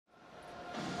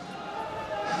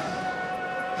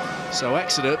So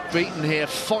Exeter beaten here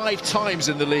 5 times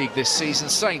in the league this season.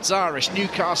 Saints, Irish,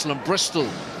 Newcastle and Bristol.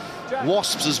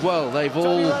 Wasps as well. They've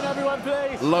all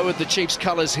lowered the Chiefs'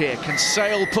 colours here. Can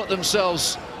Sale put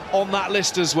themselves on that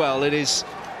list as well? It is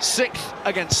 6th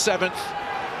against 7th.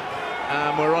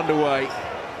 And we're underway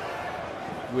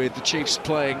with the Chiefs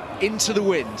playing into the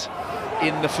wind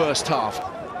in the first half.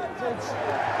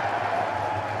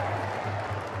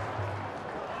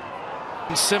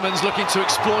 Simmons looking to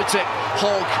exploit it.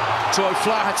 Hogg to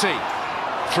O'Flaherty.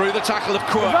 Through the tackle of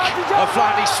Quirk.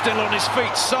 O'Flaherty's still on his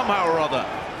feet somehow or other.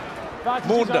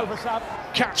 Maunda,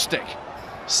 capstick.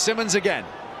 Simmons again.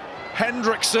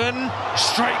 Hendrickson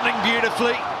straightening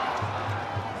beautifully.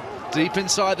 Deep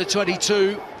inside the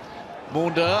 22.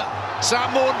 Maunda,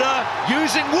 Sam Maunda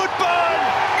using Woodburn.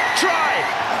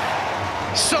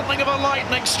 Try. Something of a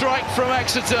lightning strike from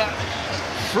Exeter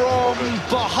from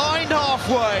behind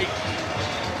halfway.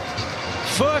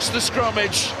 First the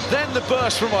scrummage, then the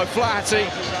burst from O'Flaherty,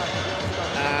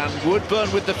 and Woodburn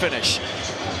with the finish.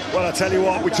 Well, I tell you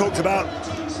what, we talked about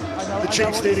the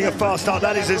Chiefs needing a fast start.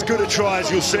 That is as good a try as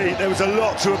you'll see. There was a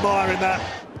lot to admire in that.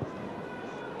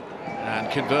 And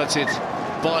converted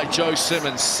by Joe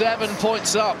Simmons. 7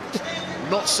 points up,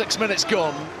 not 6 minutes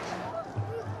gone.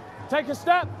 Take a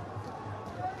step.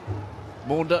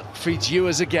 Maunda feeds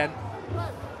Ewers again.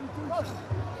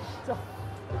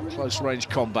 Close range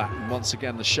combat, and once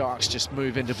again the Sharks just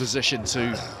move into position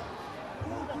to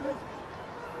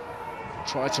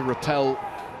try to repel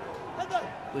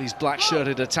these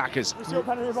black-shirted attackers. Still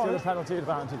a penalty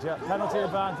advantage, yeah. Penalty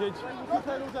advantage.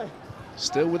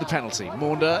 Still with the penalty.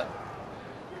 Maunda,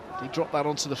 he dropped that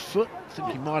onto the foot. I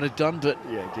think he might have done, but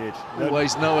yeah, he did.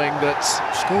 Always knowing that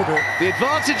the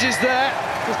advantage is there.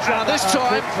 And this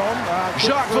time,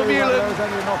 Jacques Vermeulen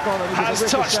has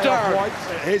touched down.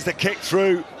 Here's the kick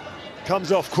through.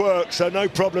 Comes off Quirk, so no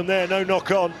problem there, no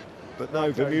knock on. But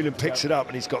no, Vermeulen picks it up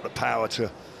and he's got the power to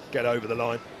get over the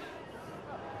line.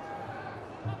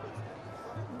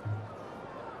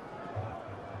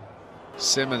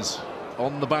 Simmons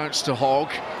on the bounce to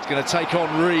Hogg. He's going to take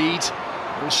on Reed.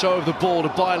 Little show of the ball to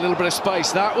buy a little bit of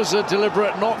space. That was a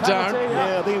deliberate knockdown.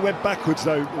 Yeah, I think he went backwards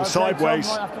though, sideways.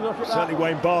 Certainly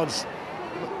Wayne Barnes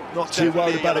not too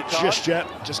worried about it just yet.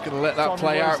 Just going to let that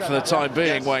play out for the time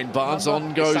being, Wayne Barnes.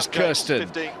 On goes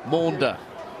Kirsten. Maunda,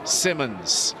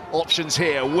 Simmons. Options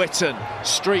here, Witten.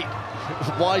 Street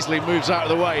wisely moves out of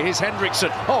the way. Here's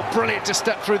Hendrickson. Oh, brilliant to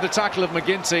step through the tackle of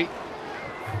McGinty.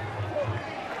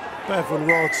 Bevan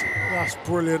Rods, that's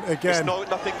brilliant again.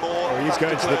 Nothing more. Oh, he's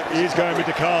going with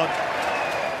the card.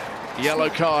 Yellow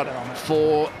card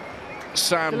for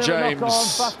Sam James.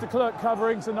 Faster clerk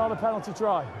covering, so not a penalty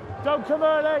try. Don't come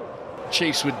early.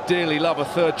 Chiefs would dearly love a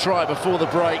third try before the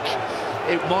break.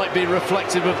 It might be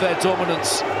reflective of their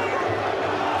dominance.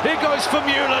 Here goes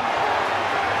Vermeulen.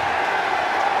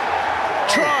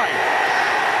 Try.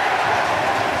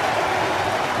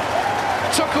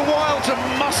 Took a while to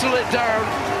muscle it down.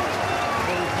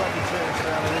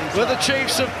 But the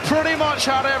Chiefs have pretty much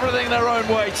had everything their own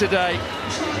way today.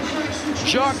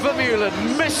 Jacques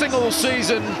Vermeulen, missing all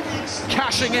season,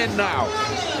 cashing in now.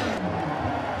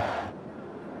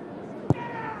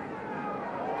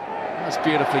 That's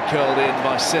beautifully curled in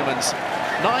by Simmons.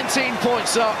 19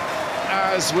 points up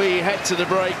as we head to the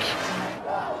break.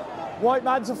 White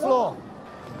man to floor.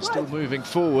 Still moving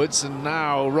forwards, and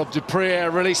now Rob du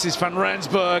Preez releases Van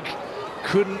Rensburg.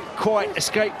 Couldn't quite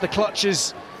escape the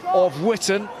clutches of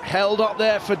Witten. Held up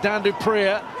there for Dan du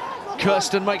Preez.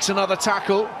 Kirsten makes another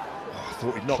tackle. I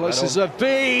thought he'd knocked Close as that on. they've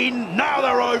been. Now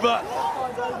they're over.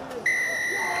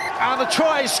 And the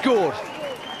try is scored.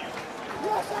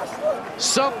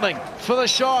 Something for the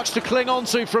Sharks to cling on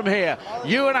to from here.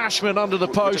 Ewan Ashman under the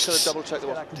posts.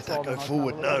 Did that go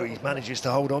forward? No, he manages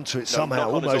to hold on to it somehow,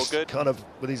 almost kind of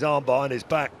with his arm behind his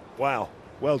back. Wow,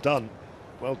 well done.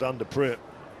 Well done, du Preez.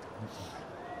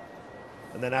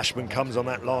 And then Ashman comes on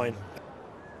that line.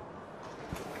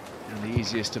 And the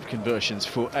easiest of conversions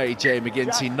for AJ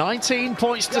McGinty. 19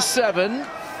 points to 7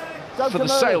 for the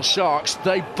Sale Sharks.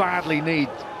 They badly need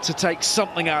to take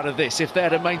something out of this if they're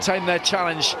to maintain their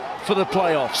challenge for the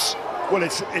playoffs. Well,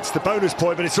 it's the bonus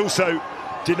point, but it's also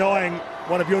denying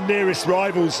one of your nearest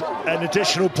rivals an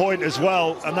additional point as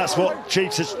well, and that's what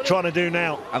Chiefs is trying to do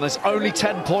now. And there's only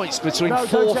 10 points between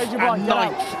 4th and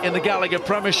 9th in the Gallagher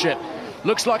Premiership.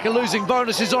 Looks like a losing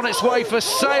bonus is on its way for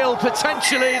Sale,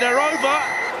 potentially. They're over.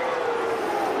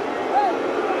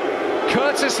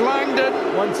 Curtis Langdon.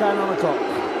 1:10 on the clock.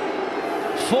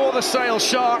 For the Sale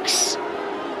Sharks.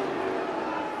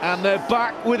 And they're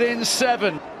back within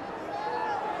 7.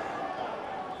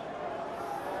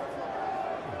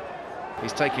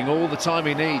 He's taking all the time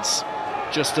he needs.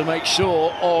 just to make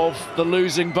sure of the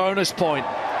losing bonus point.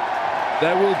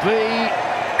 There will be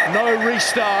no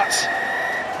restart.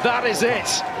 That is it.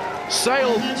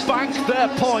 Sale bank their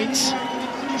points,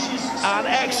 and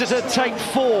Exeter take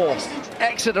 4.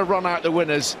 Exeter run out the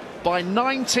winners by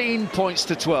 19 points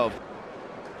to 12.